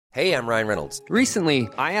Hey, I'm Ryan Reynolds. Recently,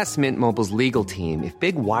 I asked Mint Mobile's legal team if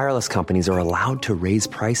big wireless companies are allowed to raise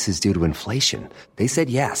prices due to inflation. They said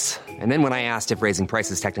yes. And then when I asked if raising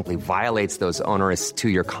prices technically violates those onerous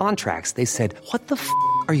two-year contracts, they said, "What the f***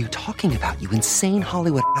 are you talking about, you insane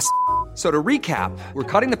Hollywood ass?" So to recap, we're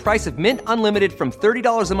cutting the price of Mint Unlimited from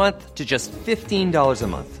 $30 a month to just $15 a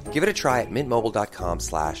month. Give it a try at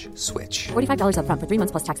mintmobile.com/switch. $45 up front for 3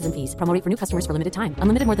 months plus taxes and fees. Promo rate for new customers for limited time.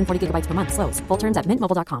 Unlimited more than 40 gigabytes per month. Slows full terms at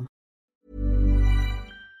mintmobile.com.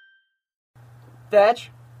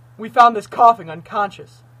 Thatch, we found this coughing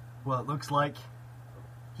unconscious. Well, it looks like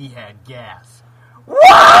he had gas.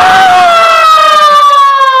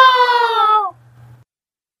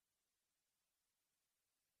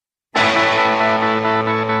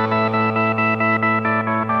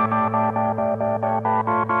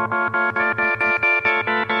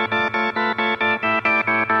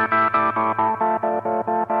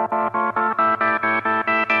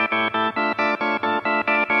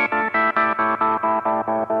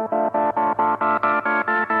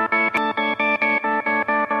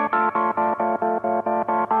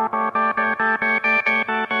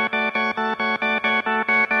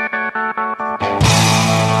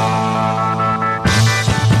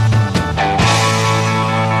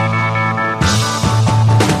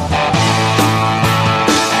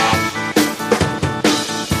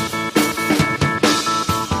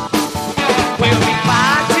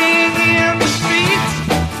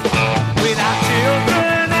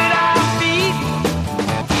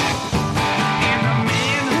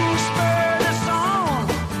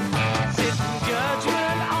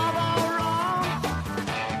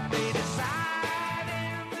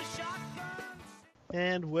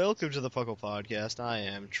 Welcome to the Puckle Podcast. I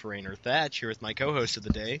am Trainer Thatch here with my co-host of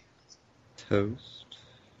the day, Toast.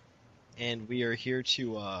 And we are here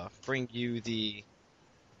to bring you the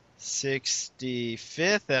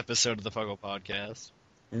 65th episode of the Puckle Podcast.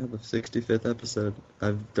 Yeah, the 65th episode.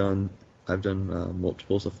 I've done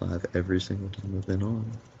multiples of 5 every single time I've been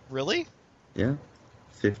on. Really? Yeah.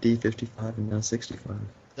 50, 55, and now 65.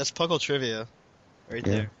 That's Puckle Trivia right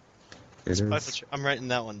there. It is. I'm writing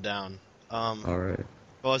that one down. Alright.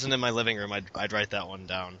 If I wasn't in my living room, I'd write that one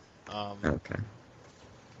down. Okay.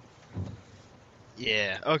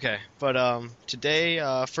 Yeah, okay. But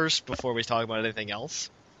today, first, before we talk about anything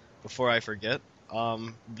else, before I forget,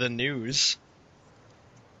 the news.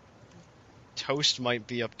 Toast might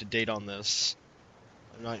be up to date on this.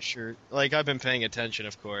 I'm not sure. Like, I've been paying attention,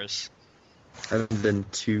 of course. I haven't been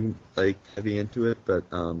too heavy into it, but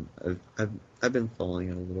I've been following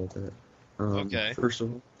it a little bit. Okay. First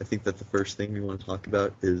of all, I think that the first thing we want to talk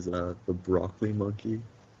about is the broccoli monkey.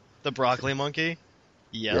 The broccoli monkey?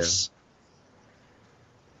 Yes.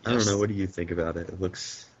 Yeah. I don't know. What do you think about it? It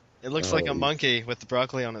looks like a monkey with the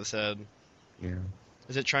broccoli on its head. Yeah.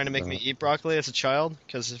 Is it trying to make me eat broccoli as a child?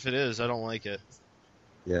 Because if it is, I don't like it.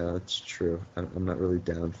 Yeah, that's true. I'm not really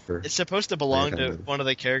down for... It's supposed to belong to one of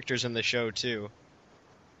the characters in the show, too.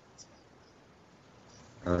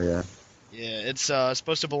 Oh, yeah? Yeah, it's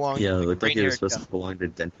supposed to belong to... Yeah, it looked like it was supposed to belong to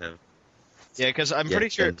Dento. Yeah, because I'm pretty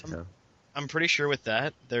sure... Dento. I'm pretty sure with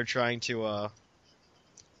that, they're trying to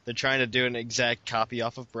do an exact copy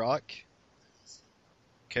off of Brock.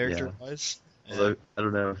 Character-wise. Yeah. Although, I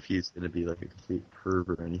don't know if he's going to be like a complete perv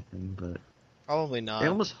or anything, but... Probably not. I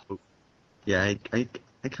almost hope... Yeah, I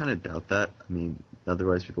kind of doubt that. I mean,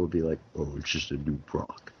 otherwise people would be like, oh, it's just a new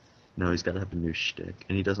Brock. No, he's got to have a new shtick,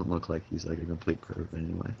 and he doesn't look like he's like a complete perv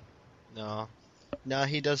anyway. No,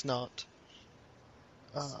 he does not.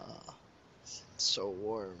 It's so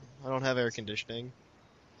warm. I don't have air conditioning.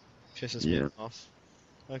 Pisses me off.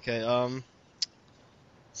 Okay,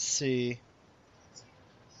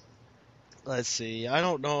 let's see. I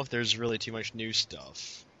don't know if there's really too much new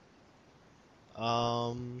stuff.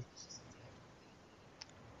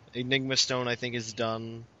 Enigma Stone, I think, is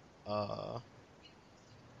done.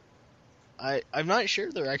 I'm not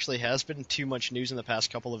sure there actually has been too much news in the past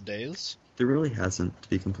couple of days. There really hasn't, to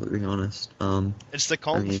be completely honest. It's the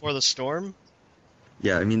calm before the storm.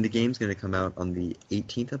 Yeah, I mean, the game's going to come out on the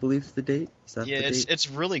 18th, I believe is the date. Is that the date? It's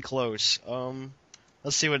really close.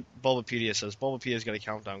 Let's see what Bulbapedia says. Bulbapedia's got a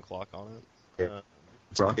countdown clock on it. Yeah.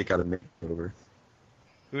 Rocket got a makeover.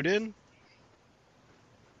 Who did?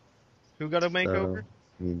 Who got a makeover?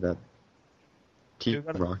 I mean, that... Team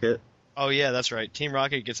Rocket? Oh, yeah, that's right. Team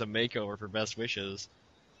Rocket gets a makeover for Best Wishes.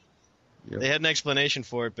 Yep. They had an explanation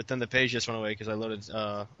for it, but then the page just went away because I loaded...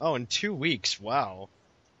 in 2 weeks. Wow.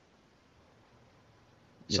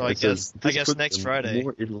 So I guess next Friday.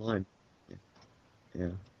 More in line. Yeah,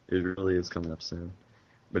 it really is coming up soon.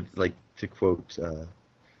 But like to quote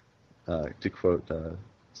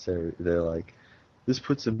Sarah, they're like, This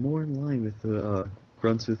puts him more in line with the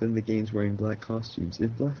grunts within the games wearing black costumes. In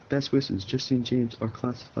Black Best Wishes, Jesse and James are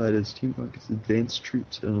classified as Team Rocket's advanced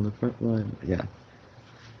troops and on the front line. Yeah.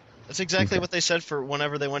 That's exactly Okay. what they said for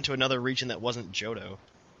whenever they went to another region that wasn't Johto.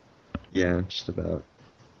 Yeah, just about.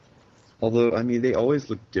 Although, I mean, they always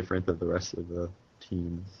look different than the rest of the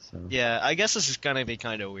teams, so... Yeah, I guess this is gonna be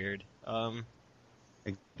kind of weird. I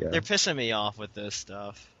They're guess. pissing me off with this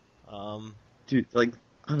stuff. Dude, like,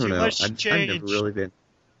 I don't Too know. much I've change. never really been...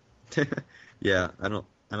 Yeah, I don't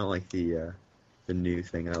like the new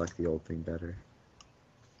thing. I like the old thing better.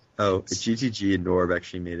 Oh, GTG and Norb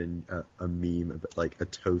actually made a meme, about, like a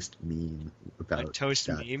toast meme about toast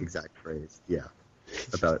that meme? exact phrase. Yeah,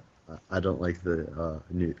 about I don't like the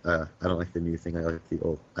new I don't like the new thing. I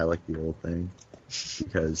like the old thing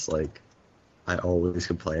because like I always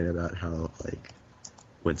complain about how like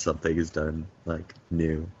when something is done like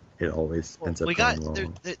new, it always ends up we going got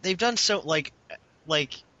wrong. they've done so like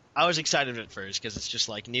I was excited at first because it's just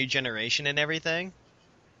like new generation and everything.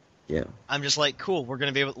 Yeah, I'm just like, cool, we're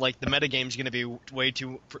gonna be able, like, the metagame's gonna be way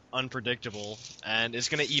too unpredictable, and it's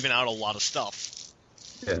gonna even out a lot of stuff.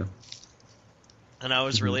 yeah. And I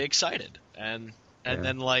was Mhm. really excited, and Yeah.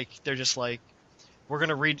 then like they're just like, we're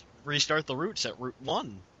gonna restart the routes at Route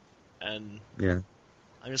 1, and Yeah.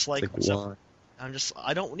 I'm just like, It's what's like, up?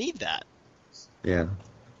 I don't need that. Yeah.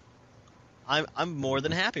 I'm more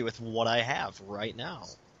than happy with what I have right now.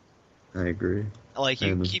 I agree. Like,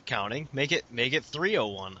 you And- keep counting, make it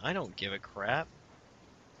 301. I don't give a crap.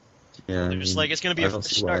 Yeah. They're just like, it's gonna be I a don't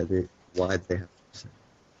fresh see why start. why they have.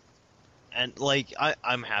 And like,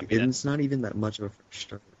 I'm happy that It's not even that much of a fresh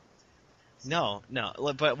start. no.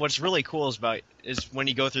 But what's really cool is when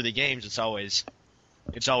you go through the games, it's always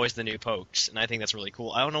the new pokes, and I think that's really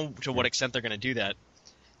cool. I don't know to what extent they're gonna do that,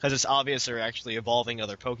 because it's obvious they're actually evolving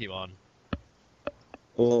other Pokemon.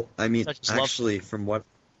 Well, I mean, I just love- actually, from what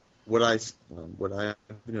I've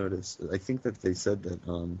noticed, I think that they said that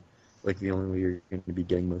like the only way you're going to be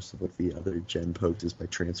getting most of like the other gen pokes is by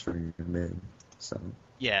transferring them in. So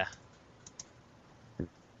Yeah.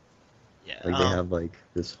 Yeah. like they have like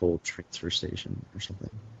this whole transfer station or something.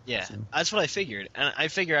 Yeah, So, that's what I figured, and I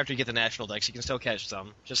figure after you get the national decks, you can still catch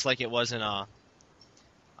some, just like it was in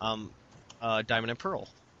Diamond and Pearl.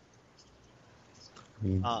 I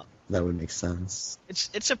mean, Uh, that would make sense.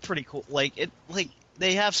 it's a pretty cool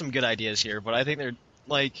they have some good ideas here, but I think they're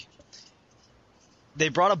like they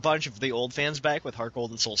brought a bunch of the old fans back with Heart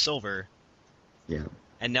Gold and Soul Silver, Yeah.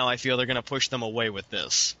 and now I feel they're gonna push them away with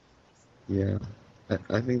this. Yeah,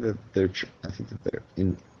 I think that they're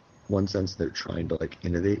in one sense they're trying to like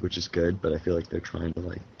innovate, which is good, but I feel like they're trying to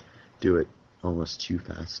like do it almost too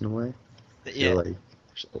fast in a way. Yeah, They're like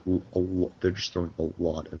they're just throwing a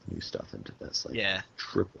lot of new stuff into this, like yeah.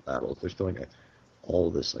 triple battles. They're throwing like all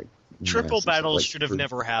this like Triple massive stuff, battles like, should have for-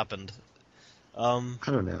 never happened. I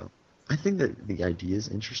don't know. I think that the idea is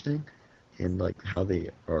interesting, and like how they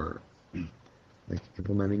are like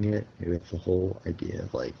implementing it with the whole idea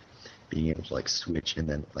of like being able to like switch and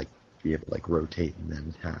then like be able to like rotate and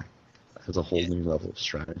then attack. That's a whole Yeah. new level of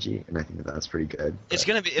strategy, and I think that that's pretty good. It's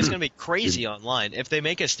but- gonna be crazy online. If they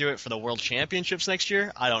make us do it for the World Championships next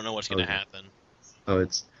year, I don't know what's gonna Okay. happen.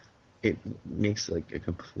 it makes like a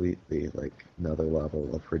completely like another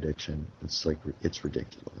level of prediction. It's like it's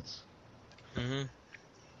ridiculous. Hmm.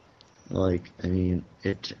 Like, I mean,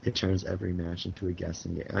 it turns every match into a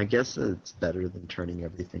guessing game. I guess that it's better than turning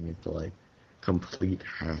everything into like complete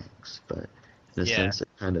hacks, but in a Yeah. sense, it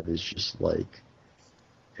kind of is just like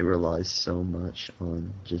it relies so much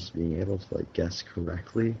on just being able to like guess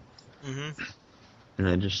correctly, Hmm. and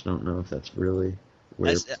I just don't know if that's really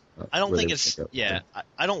where. I don't where think they it's pick up yeah. from.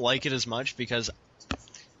 I don't like it as much because,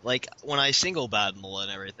 like, when I single battle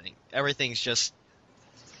and everything's just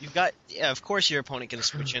you've got of course your opponent can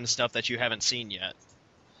switch in stuff that you haven't seen yet.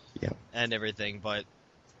 Yeah. And everything, but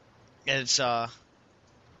it's I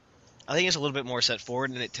think it's a little bit more set forward,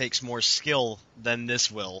 and it takes more skill than this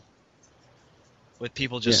will. With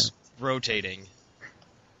people just rotating.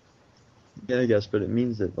 Yeah, I guess, but it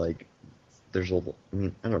means that like there's I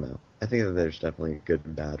mean, I don't know. I think that there's definitely good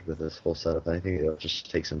and bad with this whole setup, and I think it'll just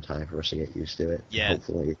take some time for us to get used to it. Yeah.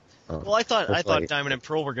 Hopefully. Well, I thought hopefully- Diamond and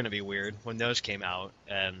Pearl were going to be weird when those came out,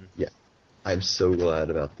 and I'm so glad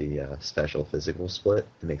about the special physical split.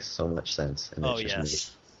 It makes so much sense, and oh it just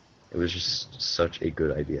yes, it was just such a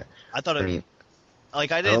good idea. I thought I mean, I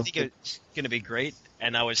didn't don't think it was going to be great,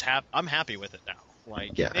 and I'm happy with it now.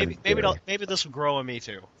 Like Yeah, maybe I'm maybe good. maybe this will grow on me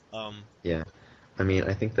too. Yeah, I mean,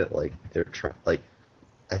 I think that like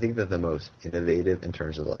I think that the most innovative in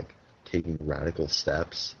terms of like taking radical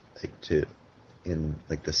steps like in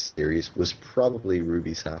like the series was probably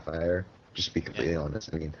Ruby Sapphire. Just to be completely honest.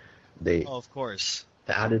 I mean, they Oh, of course.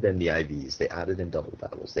 added in the IVs, they added in double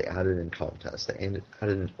battles, they added in contests, they added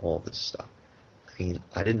in all this stuff. I mean,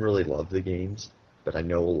 I didn't really love the games, but I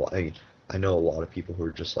know a lot. I mean, I know a lot of people who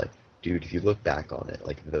are just like, dude, if you look back on it,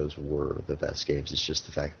 like those were the best games. It's just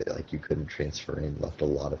the fact that like you couldn't transfer in left a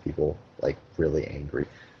lot of people like really angry.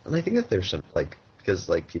 And I think that there's some like because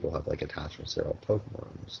like people have like attachments to their old Pokemon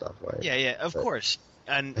and stuff, right? Yeah, yeah, of But course.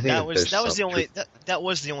 And I think that was there's the some only that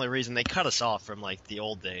was the only reason they cut us off from like the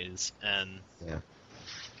old days, and yeah.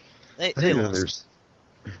 they I think that lost. there's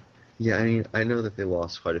yeah. I mean, I know that they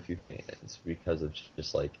lost quite a few fans because of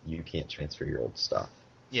just like you can't transfer your old stuff.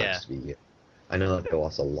 Yeah. Sucks to be you. I know that they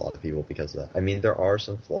lost a lot of people because of that. I mean, there are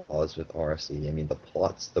some flaws with RSE. I mean, the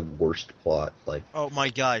plot's the worst plot. Like, Oh my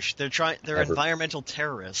gosh, they're Ever. environmental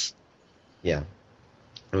terrorists. yeah,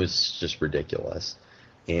 it was just ridiculous.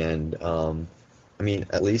 And I mean,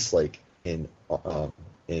 at least like in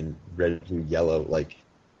Red, Blue, Yellow, like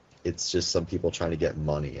it's just some people trying to get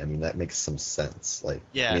money. I mean, that makes some sense. Like,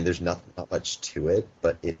 Yeah. I mean, there's not much to it,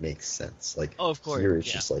 but it makes sense. Like, Oh, of course, here it's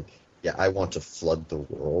yeah. just like, yeah, I want to flood the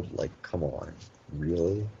world. Like, come on,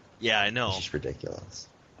 really? Yeah, I know. It's just ridiculous.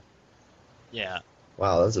 Yeah,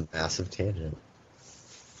 Wow, that was a massive tangent.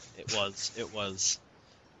 it was. It was.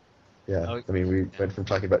 Yeah, Oh, I mean, we went from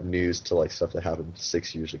talking about news to like stuff that happened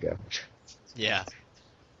 6 years ago. Yeah.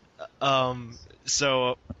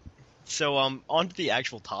 So on to the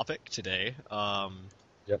actual topic today.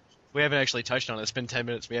 Yep. We haven't actually touched on it. It's been 10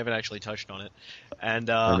 minutes. We haven't actually touched on it. And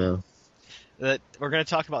I know. that we're going to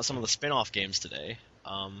talk about some of the spin-off games today.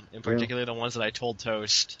 In particular, the ones that I told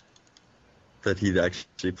Toast, That he'd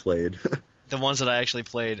actually played. the ones that I actually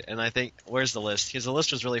played. And I think, where's the list? Because the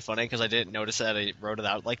list was really funny because I didn't notice that I wrote it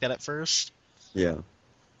out like that at first. Yeah.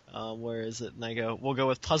 Where is it? And we'll go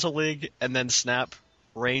with Puzzle League, and then Snap,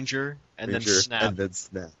 Ranger, and then Ranger, Snap. And then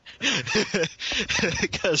Snap.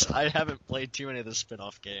 Because I haven't played too many of the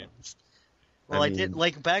spin-off games. Well, I did mean-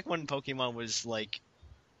 like back when Pokemon was like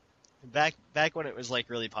back when it was like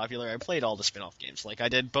really popular. I played all the spin-off games. Like I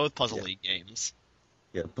did both Puzzle Yeah. League games,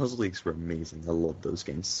 Yeah, Puzzle Leagues were amazing. I love those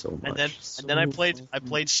games so much. and then I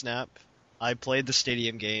played Snap. I played the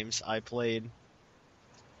Stadium games. I played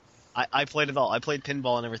it all. I played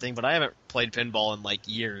pinball and everything, but I haven't played pinball in like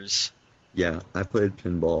years. Yeah, I played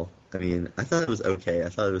pinball. I mean, I thought it was okay. I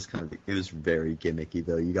thought it was it was very gimmicky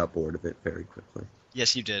though. You got bored of it very quickly.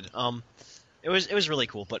 Yes, you did. It was really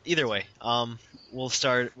cool. But either way, we'll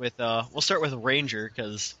start with Ranger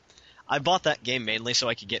because I bought that game mainly so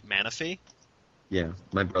I could get Manaphy. Yeah,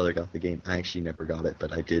 my brother got the game. I actually never got it,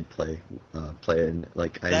 but I did play it. And,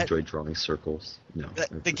 like, I enjoyed drawing circles. No,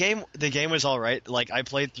 The game was all right. Like I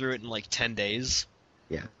played through it in like 10 days,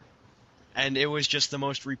 yeah. and it was just the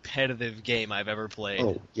most repetitive game I've ever played.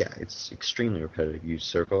 Oh, yeah, it's extremely repetitive. You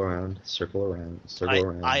circle around, circle around, circle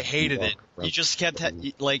around. I hated walk it. around. You just kept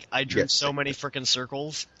like I drew Yes. so many freaking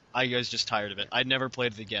circles. I was just tired of it. I never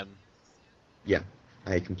played it again. Yeah,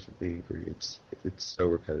 I completely agree. It's so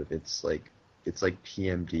repetitive. It's like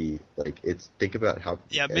PMD. Like think about how.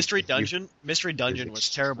 Yeah, like, Mystery if you- Dungeon. Mystery Dungeon was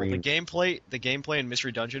terrible. The extreme. gameplay in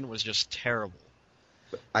Mystery Dungeon was just terrible.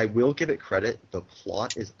 I will give it credit. The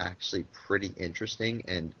plot is actually pretty interesting,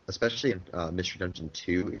 and especially in Mystery Dungeon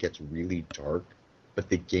 2, it gets really dark. But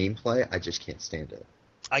the gameplay, I just can't stand it.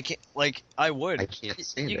 I can't like I would. I can't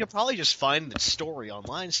stand You it. could probably just find the story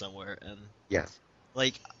online somewhere, and Yeah,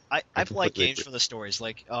 like I play completely games agree. for the stories,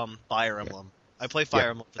 like Fire Emblem. I play Fire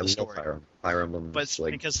Emblem for I the love story, Fire Emblem. Fire Emblem but is it's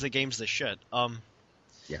like because the game's the shit.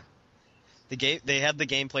 yeah. They have the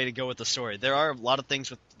gameplay to go with the story. There are a lot of things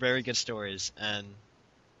with very good stories, and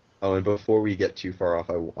Oh, and before we get too far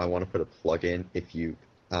off, I want to put a plug in. If you're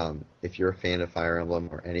a fan of Fire Emblem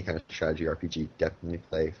or any kind of strategy RPG, definitely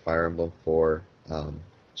play Fire Emblem 4,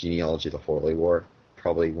 Genealogy: The Holy War.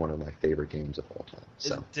 Probably one of my favorite games of all time.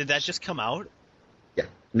 So did that just come out? yeah,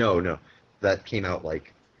 no, that came out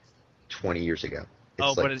like 20 years ago.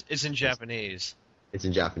 But it's in Japanese. It's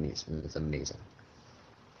in Japanese and it's amazing.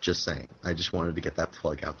 Just saying. I just wanted to get that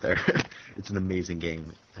plug out there. It's an amazing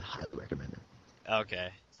game. I highly recommend it. Okay.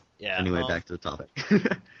 Yeah. Anyway, back to the topic.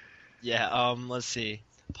 Yeah. Let's see.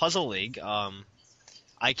 Puzzle League.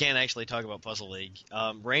 I can't actually talk about Puzzle League.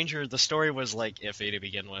 Ranger. The story was like iffy to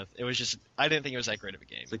begin with. It was just I didn't think it was that great of a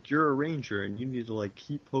game. It's like you're a ranger and you need to like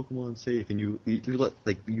keep Pokemon safe, and you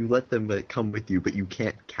let them like come with you, but you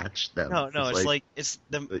can't catch them. No, it's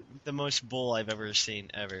the most bull I've ever seen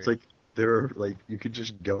ever. It's like there are like you could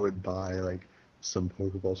just go and buy like some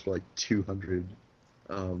Pokeballs for like 200,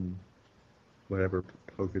 whatever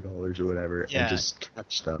Pokedollars or whatever, Yeah. and just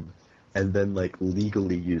catch them, and then like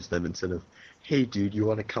legally use them instead of hey, dude, you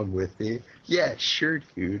want to come with me? Yeah, sure,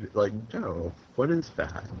 dude. Like, no. What is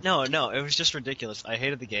that? No, it was just ridiculous. I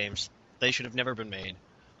hated the games. They should have never been made.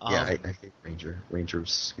 Yeah, I hate Ranger.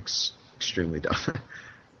 Ranger's extremely dumb.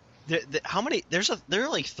 How many? There are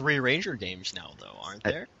like 3 Ranger games now, though, aren't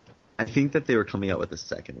there? I think that they were coming out with a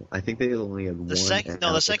second one. I think they only had one. The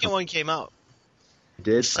second one came out.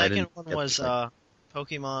 Did? The second one was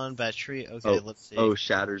Pokemon Battery. Okay, let's see. Oh,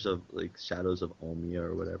 Shadows of Olmia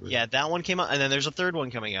or whatever. Yeah, that one came out, and then there's a third one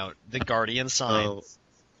coming out, The Guardian Signs.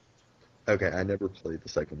 Oh. Okay, I never played the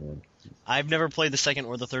second one. I've never played the second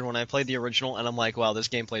or the third one. I played the original, and I'm like, wow, this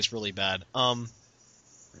gameplay's really bad. I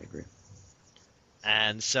agree.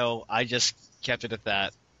 And so I just kept it at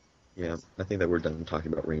that. Yeah, I think that we're done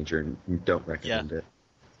talking about Ranger and don't recommend it.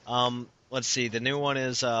 Let's see. The new one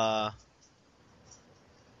is yeah,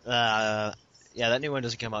 that new one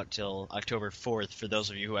doesn't come out till October 4th for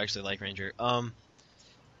those of you who actually like Ranger. And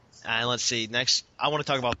let's see. Next, I want to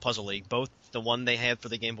talk about Puzzle League, both the one they had for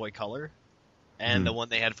the Game Boy Color and the one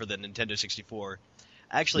they had for the Nintendo 64.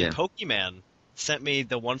 Actually, Pokemon sent me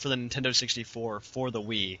the one for the Nintendo 64 for the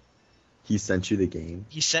Wii. He sent you the game?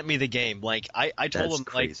 He sent me the game. Like, I told him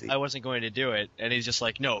crazy. like I wasn't going to do it, and he's just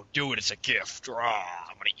like, no, do it. It's a gift. I'm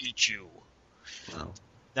going to eat you. Wow.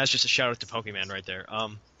 That's just a shout out to Pokemon right there.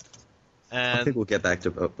 And I think we'll get back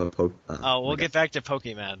to Pokemon. We'll get back to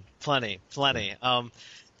Pokemon. Plenty.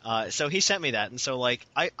 So he sent me that, and so like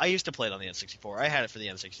I used to play it on the N64. I had it for the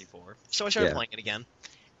N64, so I started playing it again.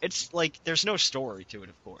 It's like there's no story to it,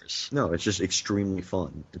 of course. No, it's just extremely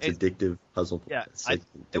fun. It's addictive puzzle. Yeah,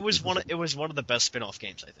 it was one of the best spin-off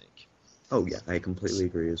games, I think. Oh yeah, I completely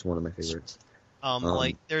agree. It's one of my favorites.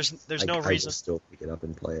 Like there's no reason. I will still pick it up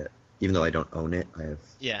and play it, even though I don't own it. I have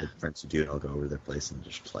friends who do, and I'll go over to their place and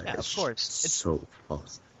just play it. Of course, it's so fun.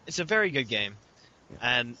 It's a very good game,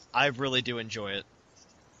 and I really do enjoy it.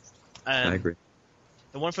 And I agree.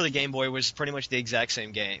 The one for the Game Boy was pretty much the exact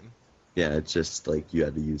same game. Yeah, it's just like you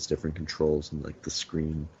had to use different controls, and like the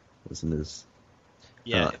screen wasn't as.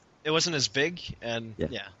 It wasn't as big, and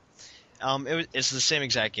it's the same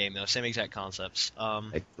exact game though, same exact concepts. I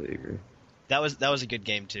completely agree. That was a good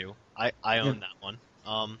game too. I own that one.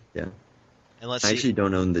 Yeah. And let's I see. actually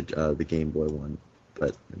don't own the Game Boy one,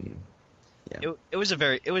 but I mean, yeah. It was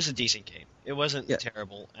a decent game. It wasn't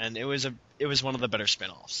terrible, and it was one of the better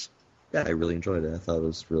spin-offs. Yeah, I really enjoyed it. I thought it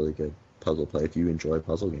was really good puzzle play. If you enjoy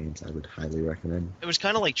puzzle games, I would highly recommend. It was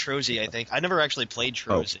kind of like Trozy, I think. I never actually played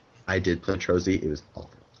Trozy. Oh, I did play Trozy. It was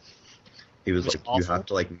awful. It was like awful? You have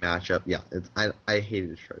to like match up. Yeah, I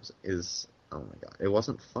hated Trozy. It was, oh my god, it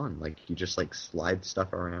wasn't fun. Like you just like slide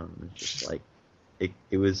stuff around and just like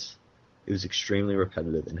it was extremely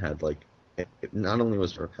repetitive and had like not only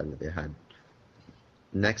was it repetitive, it had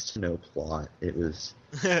next to no plot. It was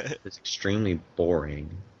extremely boring,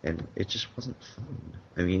 and it just wasn't fun.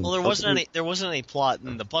 I mean, well, there wasn't any plot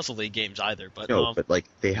in the Puzzle League games either. But no, but like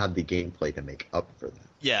they had the gameplay to make up for that.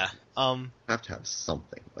 Yeah. You have to have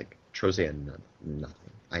something. Like Trozy had nothing.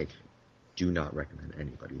 I do not recommend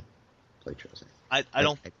anybody play Trozy. I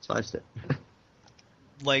don't. I despised it.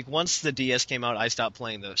 Like once the DS came out, I stopped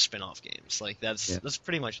playing the spin-off games. Like that's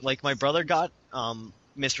pretty much like my brother got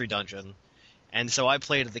Mystery Dungeon. And so I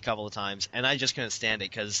played it a couple of times, and I just couldn't stand it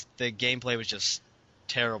because the gameplay was just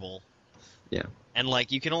terrible. Yeah. And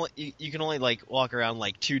like you can only like walk around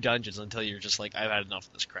like 2 dungeons until you're just like, I've had enough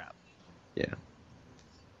of this crap. Yeah.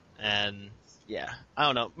 And yeah, I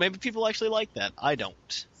don't know. Maybe people actually like that. I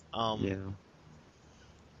don't. Yeah.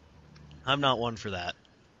 I'm not one for that.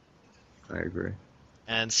 I agree.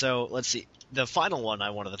 And so let's see. The final one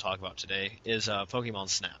I wanted to talk about today is Pokemon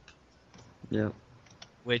Snap. Yeah.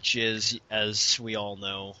 Which is, as we all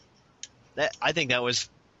know, I think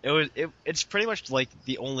it's pretty much like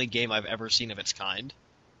the only game I've ever seen of its kind.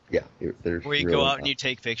 Yeah, where you go out and you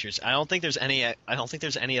take pictures. I don't think there's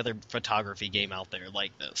any other photography game out there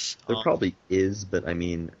like this. There probably is, but I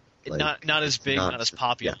mean, like, not as big, not as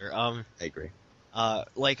popular. Yeah, I agree.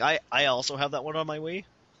 Like I also have that one on my Wii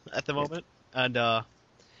at the moment, and a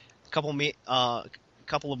couple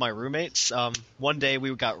of my roommates. One day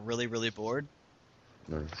we got really bored.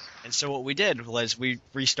 Nice. And so what we did was we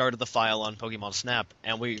restarted the file on Pokemon Snap,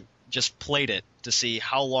 and we just played it to see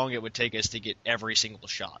how long it would take us to get every single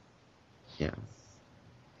shot. Yeah.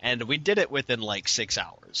 And we did it within like 6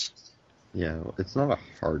 hours. Yeah, it's not a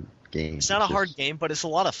hard game. It's not a hard game, but it's a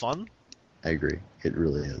lot of fun. I agree. It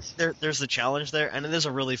really is. There's the challenge there, and it is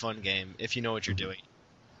a really fun game if you know what you're doing.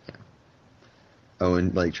 Yeah. Oh,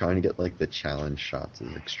 and like trying to get like the challenge shots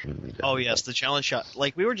is extremely difficult. Oh yes, the challenge shot.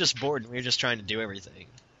 Like we were just bored and we were just trying to do everything.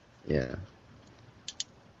 Yeah.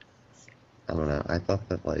 I don't know. I thought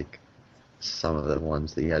that like some of the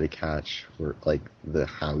ones that you had to catch were like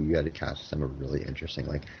how you had to catch them were really interesting.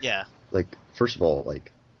 Yeah. Like first of all,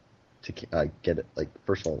 like to get it, like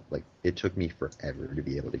first of all, like it took me forever to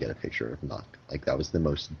be able to get a picture of Muck. Like that was the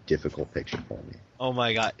most difficult picture for me. Oh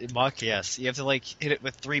my god, Muck, yes. You have to like hit it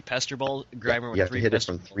with 3 pester balls, grab her with You have 3 to hit it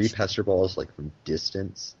pester from 3 balls. pester balls, like from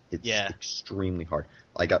distance. It's Yeah. extremely hard.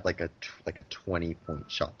 I got like a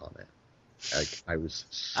 20-point shot on it. Like I was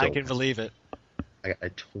so I can believe it. I got a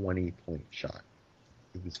 20-point shot.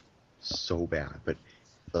 It was so bad, but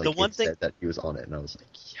like, The one it thing- said that he was on it, and I was like,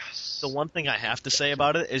 yes. The one thing I have to say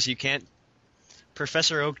about it is you can't.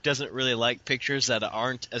 Professor Oak doesn't really like pictures that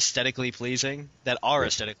aren't aesthetically pleasing. That are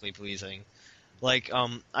aesthetically pleasing. Like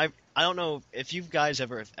I don't know if you guys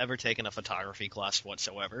ever taken a photography class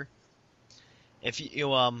whatsoever. If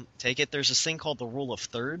you take it, there's this thing called the rule of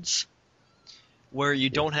thirds, where you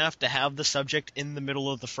don't have to have the subject in the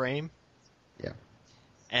middle of the frame. Yeah.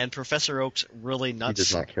 And Professor Oak's really He nuts.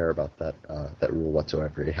 does not care about that rule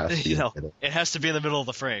whatsoever. It has to be in the middle. It has to be in the middle of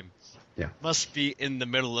the frame. Yeah. Must be in the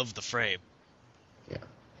middle of the frame. Yeah.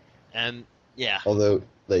 And yeah, Although,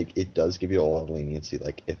 like, it does give you a lot of leniency.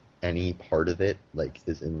 Like, if any part of it, like,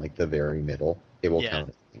 is in, like, the very middle, it will Yeah. count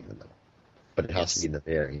as being in the middle. But it has Yes. to be in the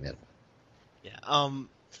very middle. yeah.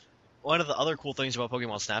 One of the other cool things about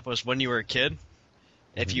Pokemon Snap was when you were a kid,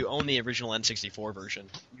 if you own the original N64 version,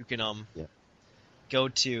 you can Yeah. go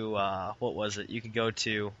to what was it? You could go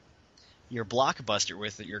to your Blockbuster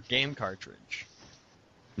with your game cartridge,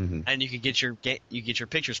 Mm-hmm. and you could get your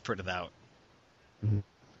pictures printed out, Mhm.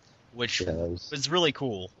 which Yeah, that was... was really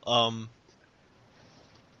cool.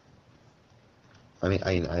 I mean,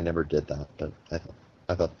 I never did that, but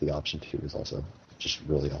I thought the option 2 was also just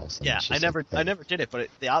really awesome. Yeah, It's I just never like, did it, but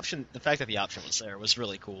the fact that the option was there was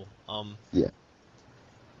really cool. Yeah.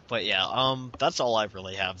 But yeah, that's all I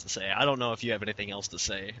really have to say. I don't know if you have anything else to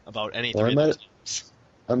say about any Well, three I of might- those games.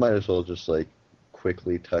 I might as well just, like,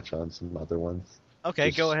 quickly touch on some other ones. Okay,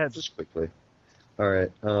 Just- go ahead. Just quickly. All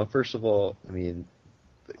right. First of all, I mean,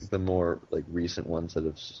 the more like recent ones that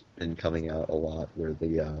have been coming out a lot were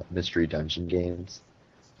the mystery dungeon games.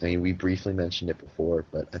 I mean, we briefly mentioned it before,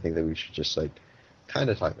 but I think that we should just like kind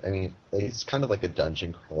of talk. I mean, it's kind of like a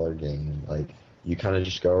dungeon crawler game. Like you kind of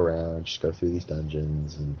just go around, just go through these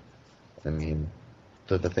dungeons, and I mean,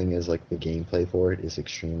 the thing is like the gameplay for it is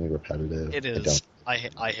extremely repetitive. It I is.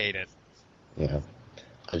 don't- I hate it. Yeah.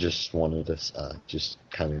 I just wanted to just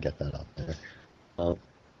kind of get that out there.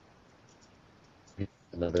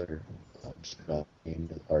 Another spin-off game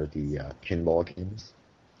are the pinball games.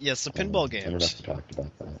 Yes, the pinball I don't know games. if we talked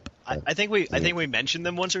about that. I but, think we mentioned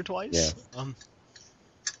them once or twice. Yeah.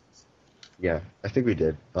 Yeah, I think we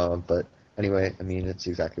did. But anyway, I mean, it's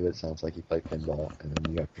exactly what it sounds like. You play pinball, and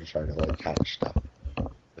then you have to try to like catch stuff.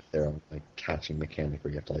 If they're like catching mechanic,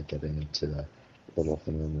 where you have to like get into the little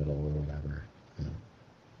thing in the middle or whatever.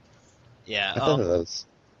 Yeah. I thought it was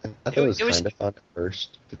it was- kind of fun at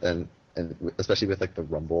first, but then, and especially with like the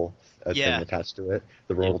rumble Yeah. thing attached to it,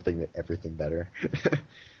 the rumble thing made everything better.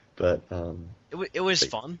 But it was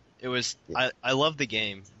Like- fun. It was. Yeah. I love the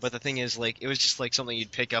game, but the thing is, like, it was just like something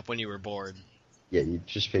you'd pick up when you were bored. yeah, you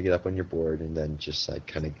just pick it up when you're bored and then just like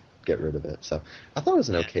kind of get rid of it. So I thought it was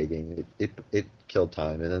an Yeah. okay game. It killed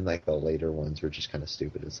time, and then like the later ones were just kind of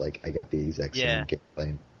stupid. It's like I get the exact Yeah. same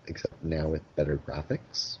gameplay, except now with better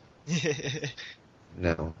graphics.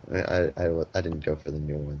 No, I didn't go for the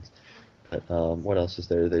new ones. But what else is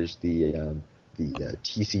there? There's the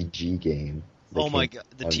TCG game. that Oh my came god,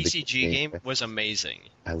 the on TCG game Game. was amazing.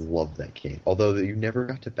 I love that game. Although you never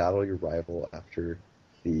got to battle your rival after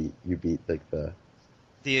you beat like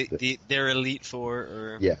Their Elite Four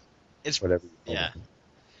or yeah it's whatever. you call yeah. them.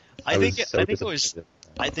 I think was so I think it was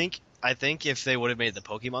disappointed. I think if they would have made the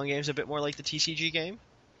Pokemon games a bit more like the TCG game,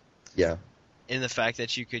 Yeah. in the fact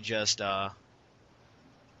that you could just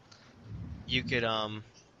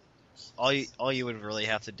all you would really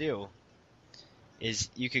have to do is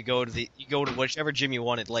you go to whichever gym you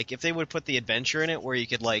wanted. Like if they would put the adventure in it where you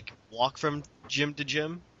could like walk from gym to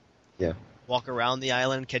gym, Yeah. walk around the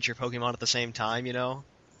island, catch your Pokemon at the same time, you know?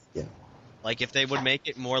 Yeah. Like if they would make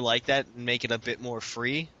it more like that and make it a bit more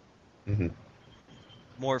free, hmm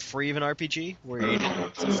more free of an RPG, where you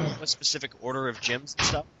didn't follow a specific order of gyms and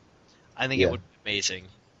stuff, I think Yeah. it would be amazing.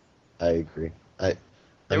 I agree.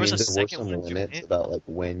 There was a there second were some one too, limits right? about like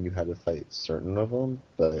when you had to fight certain of them,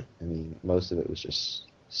 but I mean most of it was just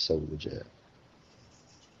so legit.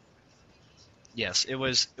 Yes, it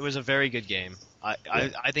was a very good game. I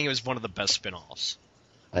think it was one of the best spin-offs.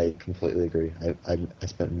 I completely agree. I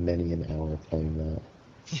spent many an hour playing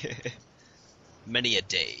that. Many a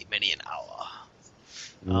day, many an hour.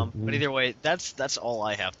 But either way, that's all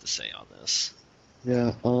I have to say on this.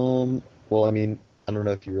 Yeah. Well, I mean, I don't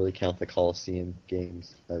know if you really count the Coliseum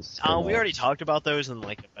games as. We spin-offs. already talked about those in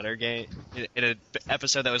like a better game in an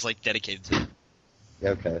episode that was like dedicated to. Yeah,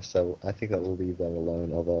 okay, so I think that we'll leave that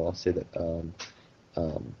alone. Although I'll say that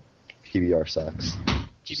PBR sucks.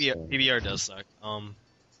 PBR does suck.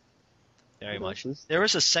 Very What much. else is- There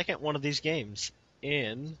was a second one of these games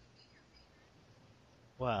in.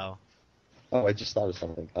 Wow. Oh, I just thought of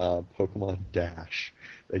something. Pokemon Dash.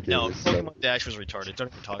 That game No, is so- Pokemon Dash was retarded.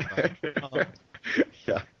 Don't even talk about it.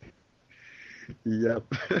 Yeah. Yep.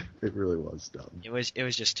 It really was dumb. It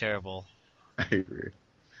was just terrible. I agree.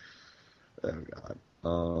 Oh god.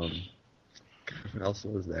 What else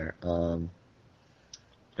was there?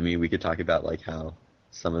 I mean, we could talk about like how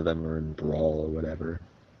some of them are in Brawl or whatever.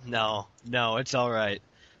 No, it's all right.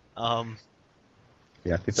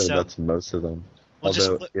 Yeah, I think So- that's most of them. We'll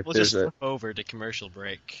Although just if we'll there's just flip over to commercial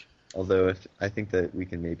break. although if I think that we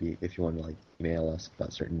can maybe, if you want to like email us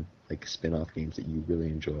about certain like spin-off games that you really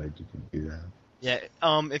enjoyed, you can do that. Yeah.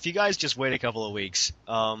 If you guys just wait a couple of weeks,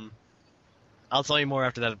 I'll tell you more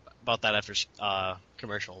about that after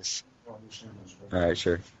commercials. All right,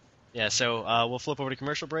 sure. Yeah. So we'll flip over to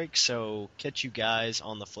commercial break. So catch you guys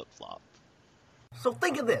on the flip flop. So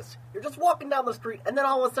think of this. You're just walking down the street, and then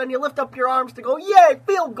all of a sudden you lift up your arms to go, yay,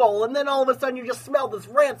 field goal, and then all of a sudden you just smell this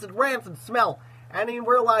rancid smell, and you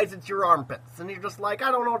realize it's your armpits, and you're just like,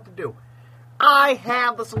 I don't know what to do. I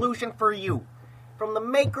have the solution for you. From the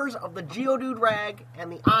makers of the Geodude rag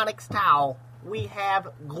and the Onyx towel, we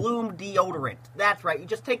have Gloom deodorant. That's right, you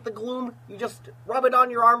just take the Gloom, you just rub it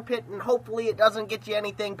on your armpit, and hopefully it doesn't get you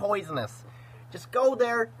anything poisonous. Just go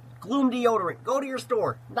there, Gloom deodorant. Go to your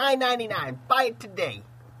store, $9.99. Buy it today.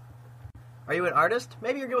 Are you an artist?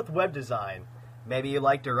 Maybe you're good with web design. Maybe you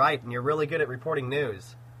like to write and you're really good at reporting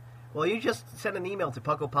news. Well, you just send an email to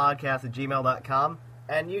pucklepodcast@gmail.com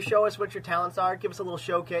and you show us what your talents are, give us a little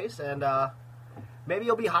showcase, and maybe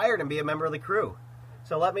you'll be hired and be a member of the crew.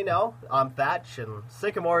 So let me know. I'm Thatch, and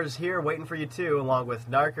Sycamore is here waiting for you too, along with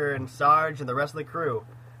Narker and Sarge and the rest of the crew.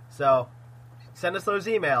 So send us those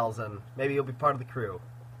emails and maybe you'll be part of the crew.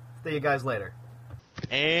 See you guys later.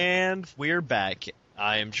 And we're back.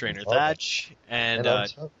 I am Trainer Okay. Thatch, and I'm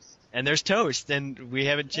Toast. there's Toast, and we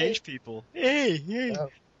haven't changed people. Hey. Oh.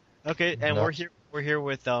 Okay, and No. we're here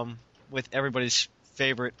with everybody's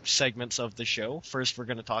favorite segments of the show. First, we're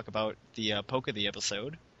going to talk about the poke of the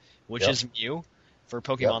episode, which Yep. is Mew for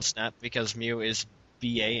Pokemon Yep. Snap, because Mew is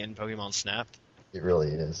BA in Pokemon Snap. It really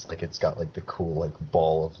is. Like, it's got like the cool like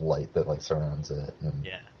ball of light that like surrounds it, and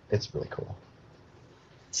Yeah. it's really cool.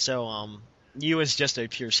 So, Mew is just a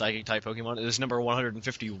pure Psychic type Pokemon. It is number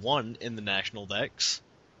 151 in the National Dex.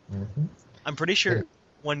 Mm-hmm. I'm pretty sure Yeah.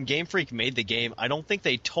 when Game Freak made the game, I don't think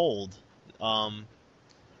they told,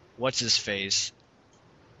 what's his face,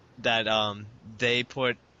 that they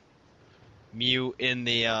put Mew in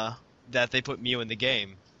the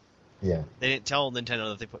game. Yeah. They didn't tell Nintendo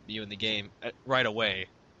that they put Mew in the game right away.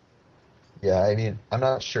 Yeah, I mean, I'm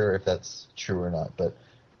not sure if that's true or not, but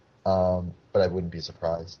I wouldn't be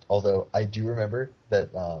surprised. Although I do remember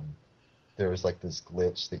that there was like this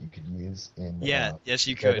glitch that you could use in Yeah, yes,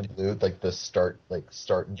 you Red could. and Blue, like the start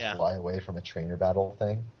and Yeah. fly away from a trainer battle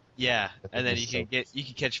thing. Yeah, I think and then it's you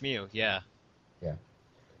could catch Mew. Yeah.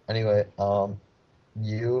 Anyway,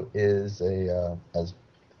 Mew is as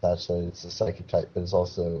Thatch said, it's a psychic type, but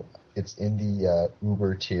it's in the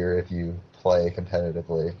Uber tier if you play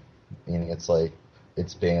competitively, meaning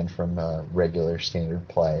it's banned from regular standard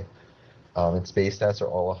play. Its base stats are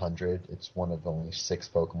all 100. It's one of only 6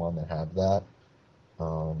 Pokemon that have that.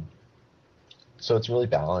 So it's really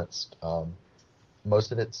balanced.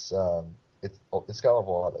 Most of it's got a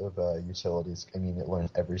lot of utilities. I mean, it learns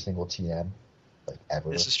every single TM, like ever.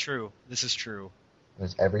 This is true.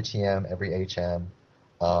 There's every TM, every HM,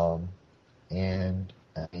 and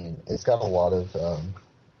I mean, it's got a lot of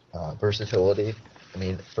versatility. I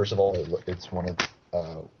mean, first of all, it's one of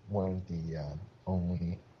the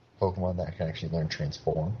only Pokemon that can actually learn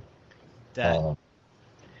Transform.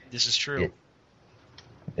 This is true.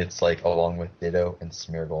 It's like along with Ditto and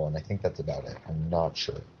Smeargle, and I think that's about it. I'm not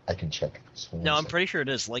sure. I can check. No, I'm pretty sure it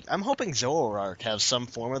is. Like, I'm hoping Zoroark has some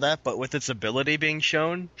form of that, but with its ability being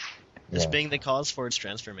shown as Yeah. being the cause for its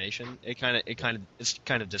transformation, it's kind of kind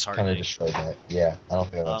of disheartening. destroyed that. Yeah, I don't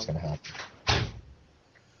think that's Um, gonna happen.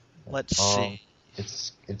 Let's see.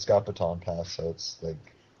 It's got Baton Pass, so it's like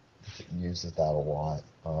it uses that a lot.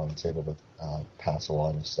 It's able to pass a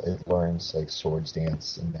lot of stuff. It learns like Swords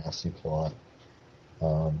Dance and Nasty Plot.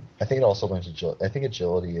 I think it also learns agility. I think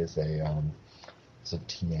agility is It's a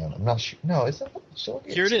TM. I'm not sure. No, is that so?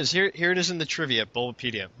 Here it is. Here it is in the trivia,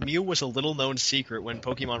 Bulbapedia. Mew was a little-known secret when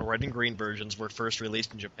Pokemon Red and Green versions were first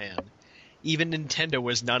released in Japan. Even Nintendo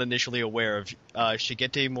was not initially aware of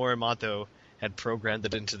Shigete Morimoto had programmed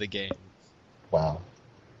it into the game. Wow.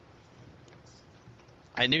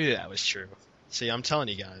 I knew that was true. See, I'm telling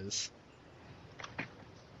you guys.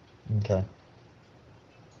 Okay.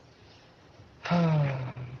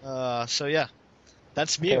 So yeah,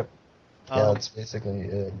 that's Mew. Okay. Yeah, that's basically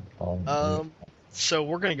it. So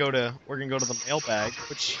we're gonna go to the mailbag.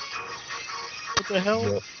 What the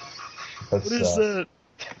hell? Yep. What is that?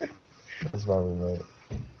 That's probably right.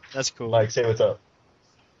 That's cool. Mike, say what's up.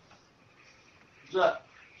 What's up?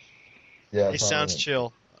 Yeah. He sounds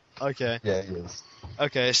chill. Okay. Yeah, he is.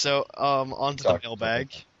 Okay, so onto the mailbag.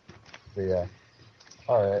 But yeah.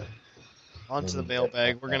 All right. Onto the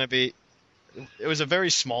mailbag. We're gonna be. It was a very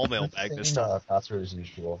small mailbag this time. Password as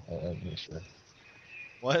usual. Make sure.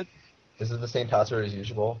 What? Is it the same password as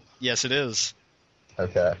usual? Yes, it is.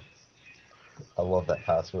 Okay. I love that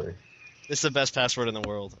password. It's the best password in the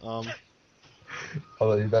world.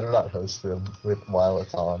 Although you better not host them while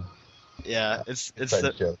it's on. Yeah, it's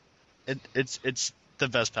Joke. it's the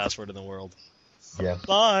best password in the world. Yeah.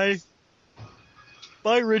 Bye,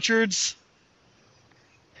 Richards.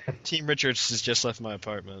 Team Richards has just left my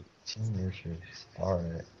apartment. Team Richards. All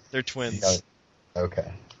right. They're twins.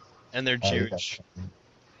 Okay. And they're Juge.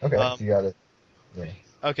 Okay, you got it. Yeah.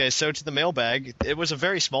 Okay, so to the mailbag. It was a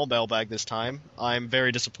very small mailbag this time. I'm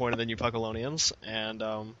very disappointed in you Puckalonians, and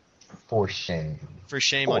For shame. for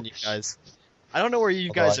shame on you guys. I don't know where you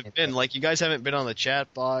Although guys I have been. Like, you guys haven't been on the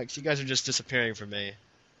chat box. You guys are just disappearing from me.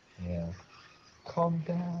 Yeah. Calm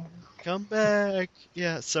down. Come back.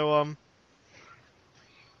 Yeah, so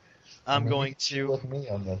I'm going You to. look me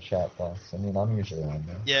on the chat box. I mean, I'm usually on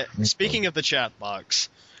there. Yeah, speaking of the chat box,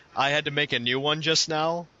 I had to make a new one just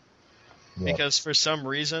now Yeah. because for some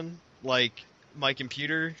reason, like, my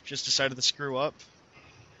computer just decided to screw up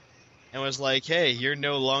and was like, hey, you're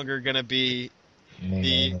no longer going to be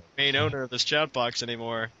the main owner of this chat box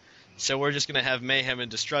anymore, so we're just going to have mayhem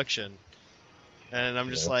and destruction. And I'm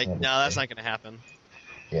just like, no, that's not going to happen.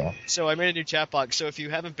 Yeah. So I made a new chat box. So if you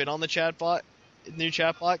haven't been on the new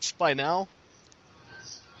chat box by now,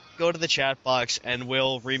 go to the chat box and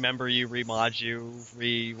we'll remember you, remod you,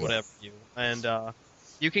 whatever you. And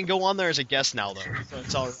you can go on there as a guest now, though, so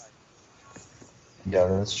it's all right. Yeah,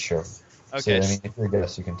 that's true. Okay. So, I mean, if you're a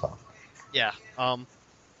guest, you can talk. Yeah.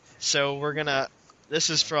 So we're gonna. This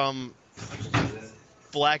is from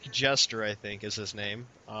Black Jester, I think is his name.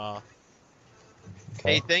 Okay.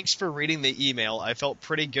 Hey, thanks for reading the email. I felt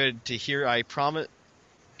pretty good to hear.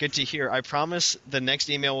 Good to hear. I promise the next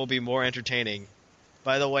email will be more entertaining.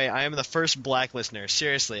 By the way, I am the first Black listener.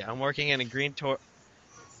 Seriously, I'm working in a Green Tauros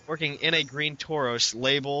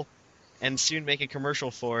label, and soon make a commercial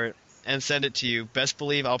for it and send it to you. Best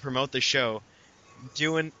believe I'll promote the show.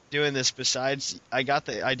 Doing this. Besides, I got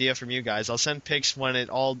the idea from you guys. I'll send pics when it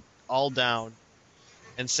all down,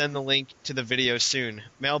 and send the link to the video soon.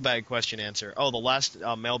 Mailbag question answer. Oh, the last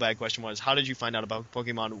mailbag question was, how did you find out about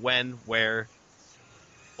Pokemon? When? Where?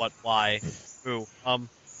 What? Why? Who?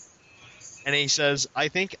 And he says, I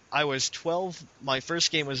think I was 12. My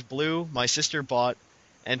first game was Blue. My sister bought.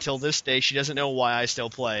 Until this day, she doesn't know why I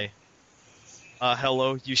still play.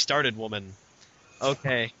 Hello, you started, woman.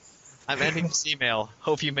 Okay. I'm ending this email.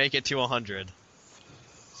 Hope you make it to 100.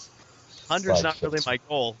 100's not really my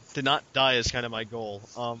goal. To not die is kind of my goal.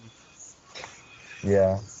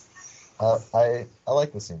 Yeah. I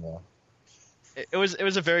like this email. It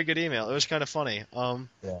was a very good email. It was kind of funny.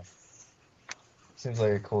 Yeah. Seems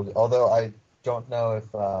like a cool. Although I don't know if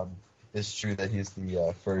it's true that he's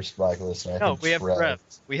the first Black listener. No, we have Trev.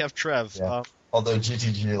 We have Trev. Yeah. Although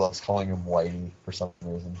GTG loves calling him Whitey for some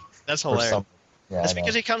reason. That's hilarious. Yeah, that's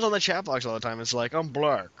because he comes on the chat box all the time. It's like, I'm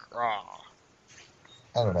black. I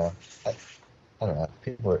don't know. I don't know.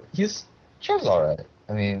 Trev's alright.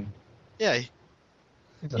 I mean, yeah,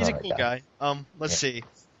 he's a cool guy. Let's Yeah. see.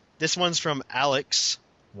 This one's from Alex.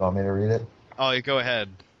 You want me to read it? Oh, you go ahead.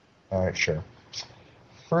 Alright, sure.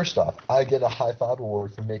 First off, I get a high five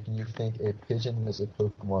award for making you think a pigeon is a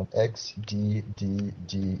Pokemon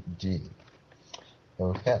XDDDD.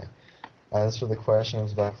 Okay. As for the question, I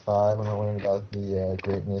was about 5 when I learned about the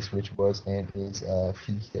greatness, which was and is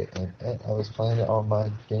PKMN. I was playing it on my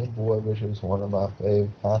Game Boy, which was one of my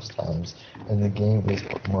favorite pastimes, and the game was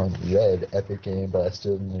Pokemon Red, epic game, but I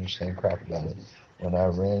still didn't understand crap about it. When I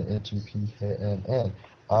ran into PKMN,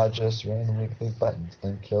 I just randomly clicked buttons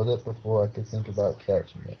and killed it before I could think about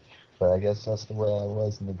catching it. But I guess that's the way I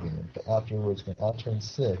was in the game. But afterwards, when I turned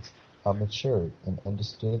 6, I matured and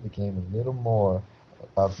understood the game a little more.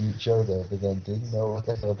 I beat Johto, but then didn't know what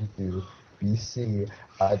the hell to do. BC,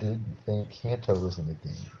 I didn't think Kanto was in the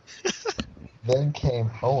game. Then came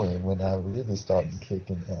Hoenn when I really started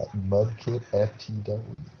kicking at Mudkip FTW.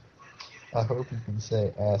 I hope you can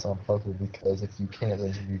say ass on Puckle because if you can't,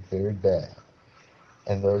 then you'll be very bad.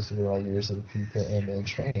 And those were my years of PKMN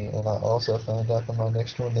training. And I also found out that my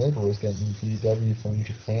next door neighbor was getting PW from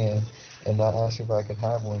Japan. And I asked if I could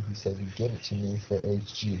have one. He said he'd give it to me for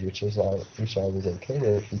HG, which I was okay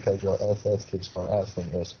with because your SS kids are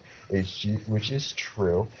asking us HG, which is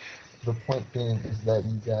true. The point being is that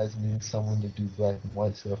you guys need someone to do black and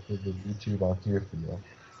white stuff for the YouTube on here for you.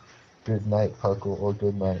 Good night, Puckle, or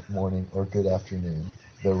good night, morning, or good afternoon.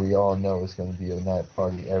 Though we all know it's going to be a night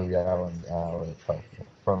party every hour and hour at Puckle.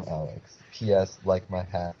 From Alex. P.S. Like my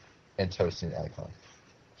hat and toasting icon.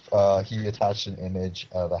 He attached an image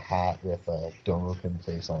of a hat with a Donovan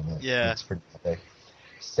face on it. Yeah. It's pretty epic.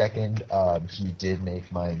 Second, he did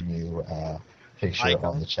make my new picture Icon?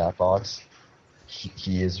 on the chat box.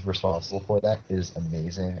 He is responsible for that. It is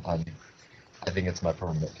amazing. I think it's my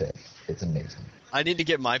permanent pick. It's amazing. I need to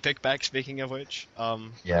get my pick back, speaking of which.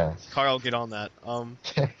 Yeah. Carl, get on that.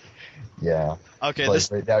 Yeah. Okay, Like,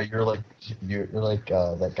 this right now you're like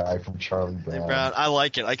that guy from Charlie Brown. Brown, I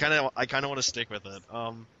like it. I kind of want to stick with it.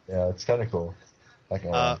 Yeah, it's kind of cool.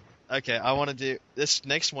 Okay, I want to do this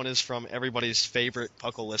next one is from everybody's favorite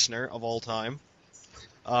Puckle listener of all time.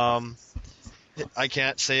 I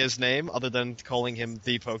can't say his name other than calling him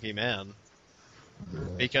the Pokemon. Yeah.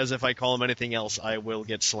 Because if I call him anything else, I will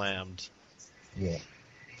get slammed. Yeah.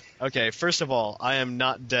 Okay, first of all, I am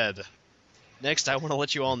not dead. Next, I want to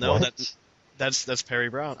let you all know What? that's Perry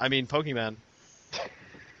Brown. I mean, Pokemon.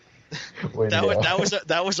 Way to That go.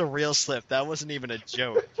 that was a real slip. That wasn't even a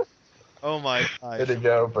joke. Oh my Way gosh. to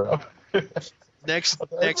go, bro. Next,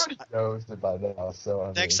 Everybody knows it by now, so I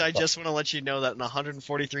mean, next, I just want to let you know that in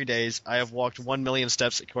 143 days, I have walked 1 million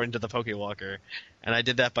steps according to the Pokewalker, and I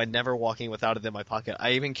did that by never walking without it in my pocket.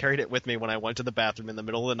 I even carried it with me when I went to the bathroom in the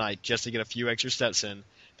middle of the night just to get a few extra steps in,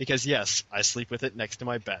 because yes, I sleep with it next to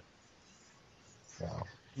my bed. Wow.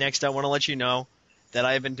 Next, I want to let you know that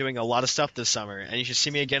I have been doing a lot of stuff this summer, and you should see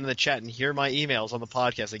me again in the chat and hear my emails on the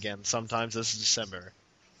podcast again, sometimes this December,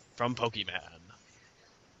 from Pokemon.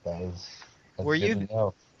 That's Were good you- to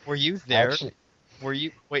know. Were you there? Actually,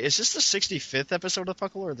 Wait, is this the 65th episode of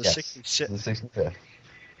Puckle or the yes, 66th? the 65th. Are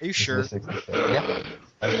you This sure? is the 65th. Yeah,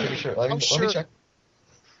 I'm pretty sure. Let me sure. check.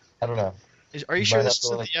 I don't know. Are you You sure might this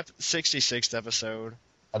have is to, the 66th episode?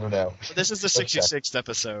 I don't know. This is the Let's check. 66th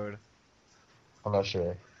episode. I'm not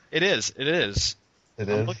sure. It is. It is. It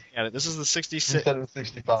I'm is. looking at it. This is the You 66th. said it was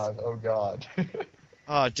 65. Oh God.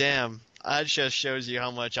 Oh, damn. That just shows you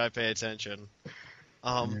how much I pay attention.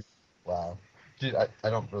 Wow. Dude, I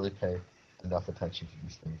don't really pay enough attention to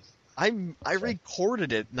these things. I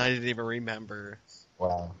recorded it and I didn't even remember.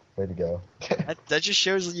 Wow. Way to go. That just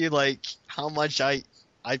shows you, like, how much I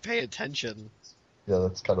pay attention. Yeah,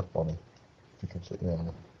 that's kind of funny. To be completely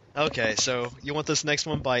honest. Okay, so you want this next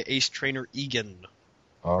one by Ace Trainer Egan.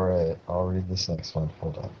 Alright, I'll read this next one.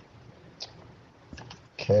 Hold on.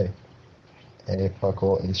 Okay. Hey,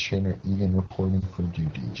 Puckle, Ace Trainer Egan reporting for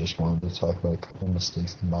duty. Just wanted to talk about a couple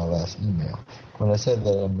mistakes in my last email. When I said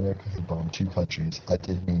that America had bombed 2 countries, I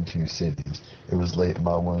did mean 2 cities. It was late and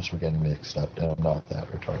my words were getting mixed up, and I'm not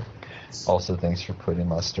that retarded. Also, thanks for putting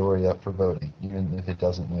my story up for voting. Even if it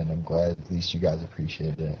doesn't win, I'm glad at least you guys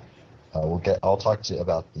appreciated it. I'll talk to you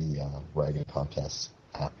about the writing contest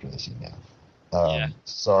after this email. Yeah.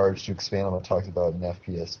 Sarge, to expand on what I talked about in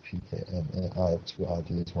FPS, PKM, I have 2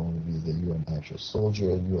 ideas. One would be that you are an actual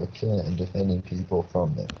soldier and you are killing and defending people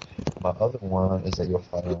from them. My other one is that you're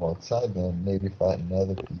fighting alongside them, maybe fighting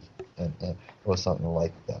other people, or something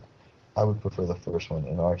like that. I would prefer the first one.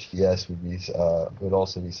 An RTS would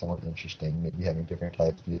also be somewhat interesting, maybe having different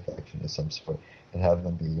types of affection of some sort, and having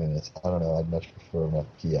them be units. I don't know, I'd much prefer an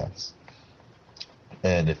FPS.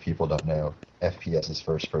 And if people don't know, FPS is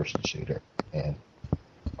first-person shooter, and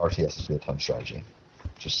RTS is real-time strategy.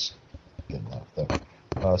 Just getting that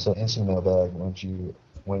there. So instant mailbag, when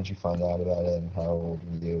did you find out about it, and how old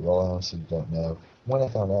were you? Well, I honestly don't know. When I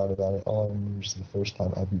found out about it, all I remember is the first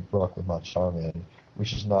time I beat Brock with my Charmander,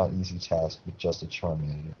 which is not an easy task with just a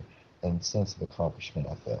Charmander, and sense of accomplishment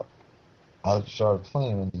I felt. I started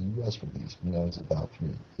playing when the US released when I was about 3.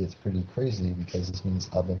 It's pretty crazy because this means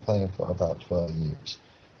I've been playing for about 12 years.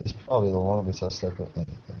 It's probably the longest I've stuck with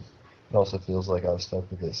anything. It also feels like I've stuck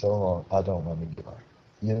with it so long, I don't want to give up.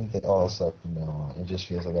 Even if they all suck from now on, it just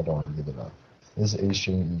feels like I don't want to give it up. This is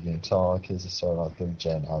Adrian Egan. Tell all kids to start off 3rd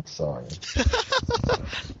gen, I'm sorry.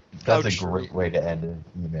 That's a great way to end an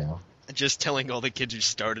email. Just telling all the kids who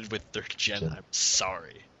started with third gen, Gen. I'm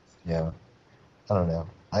sorry. Yeah. I don't know.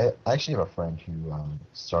 I actually have a friend who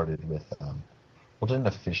started with well, didn't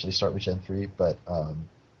officially start with Gen 3, but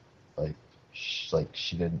like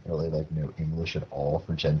she didn't really like know English at all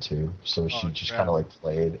for Gen 2, so she just crap. kind of like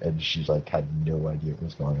played and she like had no idea what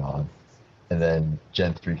was going on. And then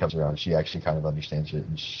Gen 3 comes around, she actually kind of understands it,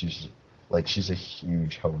 and she's a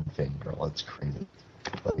huge Hone fangirl. It's crazy.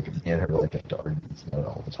 Like me and her like get to argue about it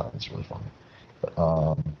all the time. It's really fun.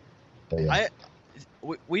 But yeah.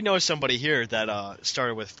 We know somebody here that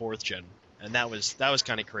started with 4th gen, and that was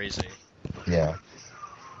kind of crazy. Yeah.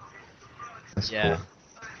 That's Yeah. cool.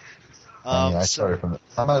 I mean, I So- started from.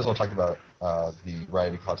 I might as well talk about the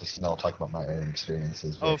writing contest, and I'll talk about my own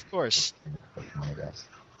experiences. Oh, of course. I guess.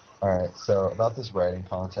 All right. So about this writing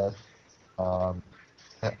contest,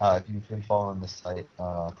 if you've been following the site,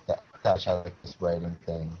 Thatch had like this writing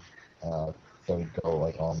thing that would go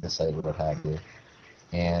like on the site or what have you,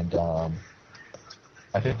 and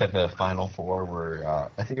I think that the final 4 were.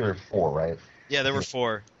 I think there were 4, right? Yeah, there were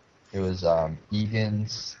 4. It was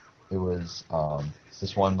Egan's. It was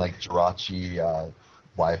this one like Jirachi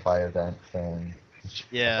Wi-Fi event thing. Which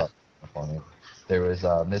I Yeah. thought was funny. There was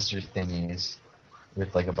Mr. Thingies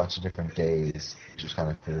with like a bunch of different days, which was kind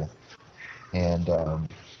of cool. And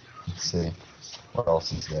let's see, what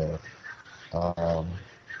else is there? I'm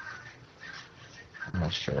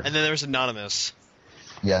not sure. And then there was Anonymous.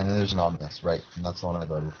 Yeah, and then there's Anonymous, right? And that's the one I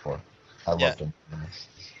voted for. I Yeah. loved Anonymous.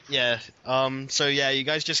 Yeah. So yeah, you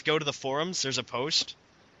guys just go to the forums. There's a post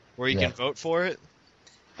where you Yeah. can vote for it.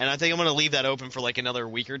 And I think I'm gonna leave that open for like another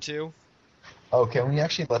week or two. Oh, can we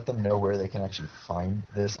actually let them know where they can actually find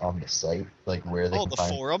this on the site? Like where they Oh, can the find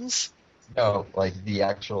forums? No, like the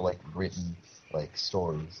actual like written like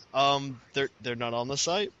stories. They're not on the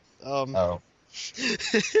site. Oh.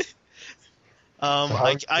 So how are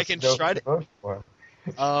we I supposed can know try who to vote for?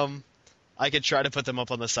 I could try to put them up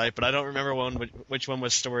on the site, but I don't remember which one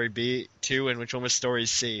was story B2 and which one was story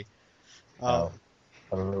C. Oh,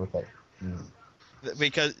 I don't know what that means.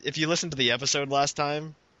 Because if you listened to the episode last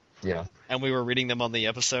time, Yeah. and we were reading them on the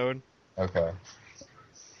episode, Okay.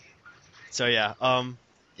 so yeah,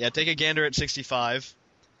 take a gander at 65,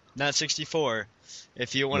 not 64,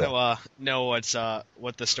 if you want to know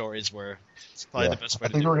what the stories were. It's probably the best way I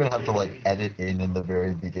to think do we're it. gonna have to like edit in the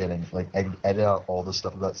very beginning, like edit out all the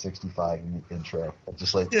stuff about 65 in the intro.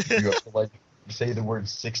 Just like you have to like say the word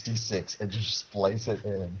 66 and just splice it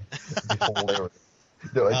in. It'd be hilarious.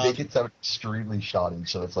 No, and make it sound extremely shoddy,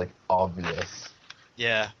 so it's like obvious.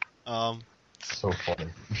 Yeah. So funny.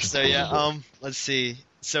 You should So totally yeah. do it. Let's see.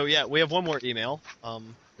 So yeah, we have one more email.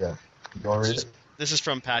 Yeah. You wanna read it? This is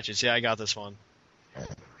from Patches. Yeah, I got this one.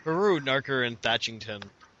 Peru, Narker, and Thatchington.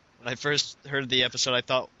 When I first heard the episode, I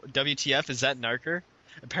thought, WTF, is that Narker?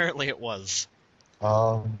 Apparently it was.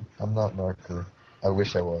 I'm not Narker. I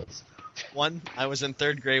wish I was. I was in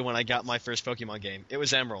 3rd grade when I got my first Pokemon game. It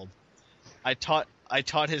was Emerald. I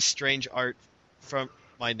taught his strange art from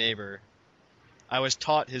my neighbor. I was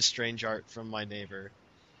taught his strange art from my neighbor.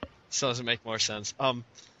 So doesn't make more sense.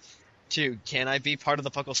 2, can I be part of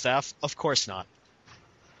the Puckle staff? Of course not.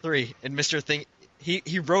 3, and Mr. Thing,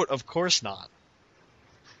 he wrote, of course not.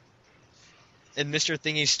 In Mr.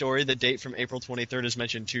 Thingy's story, the date from April 23rd is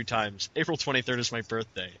mentioned 2 times. April 23rd is my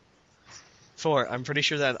birthday. 4, I'm pretty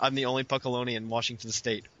sure that I'm the only Puckalonian in Washington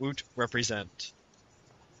State. Woot, represent.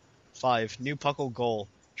 5, new Puckle goal.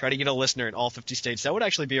 Try to get a listener in all 50 states. That would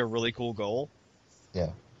actually be a really cool goal.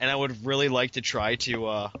 Yeah. And I would really like to try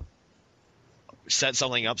to set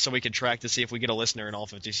something up so we could track to see if we get a listener in all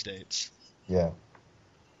 50 states. Yeah.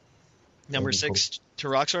 Number That'd be 6, to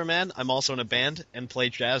Rockstar Man, I'm also in a band and play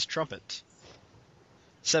jazz trumpet.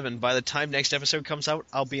 7, by the time next episode comes out,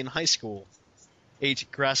 I'll be in high school. 8,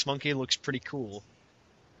 Grass Monkey looks pretty cool.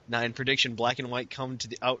 9, prediction, Black and White come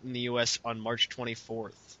out in the US on March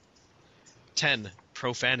 24th. 10,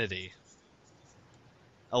 profanity.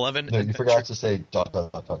 11, No, you adventure- forgot to say ... dot.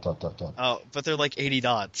 Oh, but they're like 80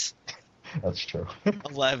 dots. That's true.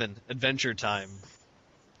 11, adventure time.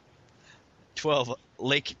 12,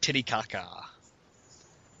 Lake Titicaca.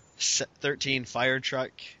 13, fire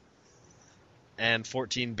truck. And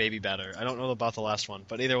 14, baby batter. I don't know about the last one,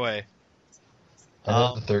 but either way. I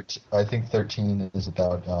know I think 13 is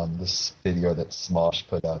about this video that Smosh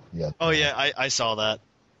put up. Yeah. Oh yeah, I saw that.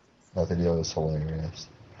 That video is hilarious.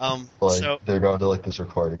 Like, Like they're going to like this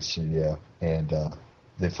recording studio and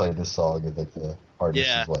they play this song and like the artist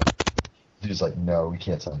Yeah. is like, dude's like, no, we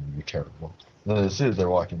can't sign you. You're terrible. And then as soon as they're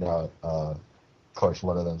walking out, of course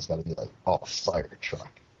one of them's got to be like, oh, fire truck.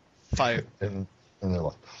 fire. And they're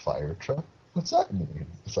like, fire truck? What's that mean?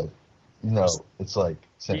 It's like, No, it's like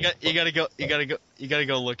You gotta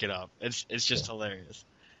go look it up. It's just hilarious.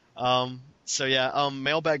 So yeah,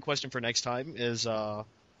 mailbag question for next time is I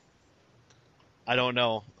don't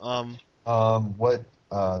know. What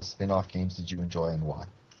spin-off games did you enjoy and why?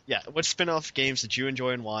 Yeah, what spin-off games did you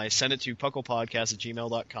enjoy and why? Send it to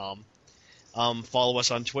pucklepodcast@gmail.com. Follow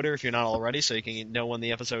us on Twitter if you're not already, so you can know when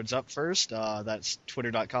the episode's up first. That's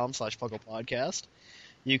twitter.com/pucklepodcast.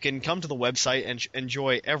 You can come to the website and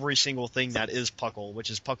enjoy every single thing that is Puckle,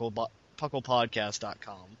 which is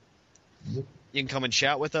pucklepodcast.com. Yep. You can come and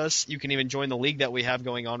chat with us. You can even join the league that we have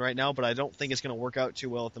going on right now, but I don't think it's going to work out too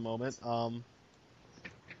well at the moment.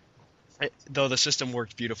 Though the system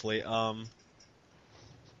worked beautifully.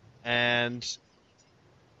 And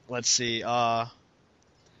let's see. You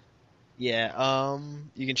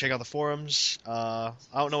can check out the forums. I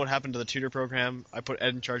don't know what happened to the tutor program. I put Ed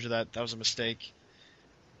in charge of that. That was a mistake.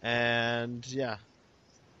 And yeah.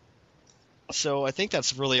 So I think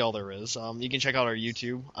that's really all there is. You can check out our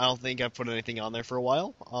YouTube. I don't think I've put anything on there for a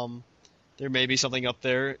while. There may be something up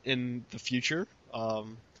there in the future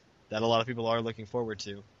that a lot of people are looking forward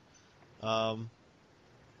to.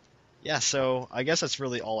 So I guess that's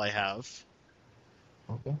really all I have.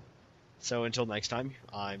 Okay. So until next time,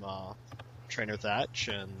 I'm Trainer Thatch,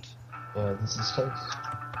 and this is Toast.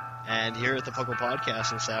 And here at the Puckle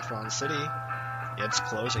Podcast in Saffron City, it's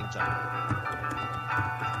closing time.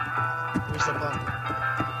 Where's the button?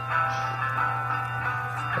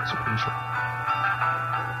 That's pretty sure.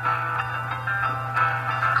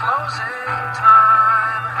 Closing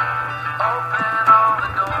time. Open all the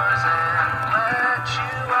doors and let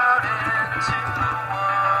you out into the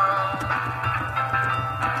world.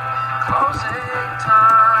 Closing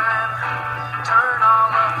time. Turn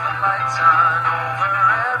all of the lights on over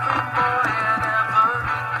every boy and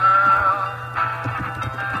every girl.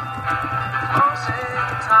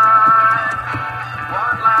 Closing time.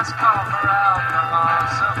 One last call for alcohol,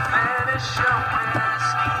 so finish your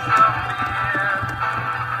whiskey or beer.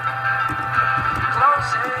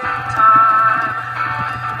 Closing time.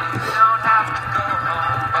 You don't have to go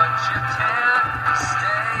home, but you can't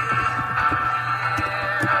stay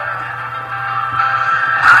here.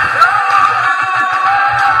 I know you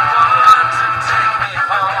want to take me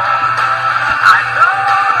home. I know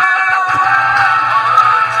you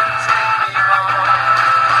want to take me home.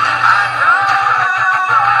 I know you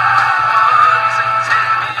want to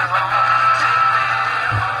take me home. Take me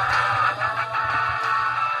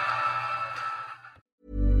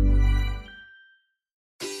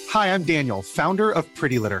Hi, I'm Daniel, founder of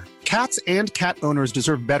Pretty Litter. Cats and cat owners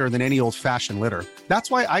deserve better than any old-fashioned litter. That's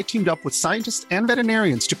why I teamed up with scientists and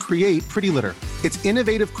veterinarians to create Pretty Litter. Its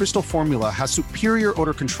innovative crystal formula has superior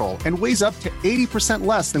odor control and weighs up to 80%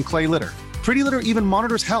 less than clay litter. Pretty Litter even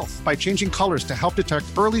monitors health by changing colors to help detect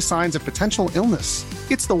early signs of potential illness.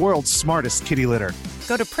 It's the world's smartest kitty litter.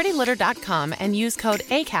 Go to prettylitter.com and use code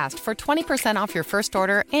ACAST for 20% off your first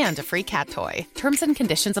order and a free cat toy. Terms and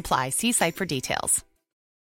conditions apply. See site for details.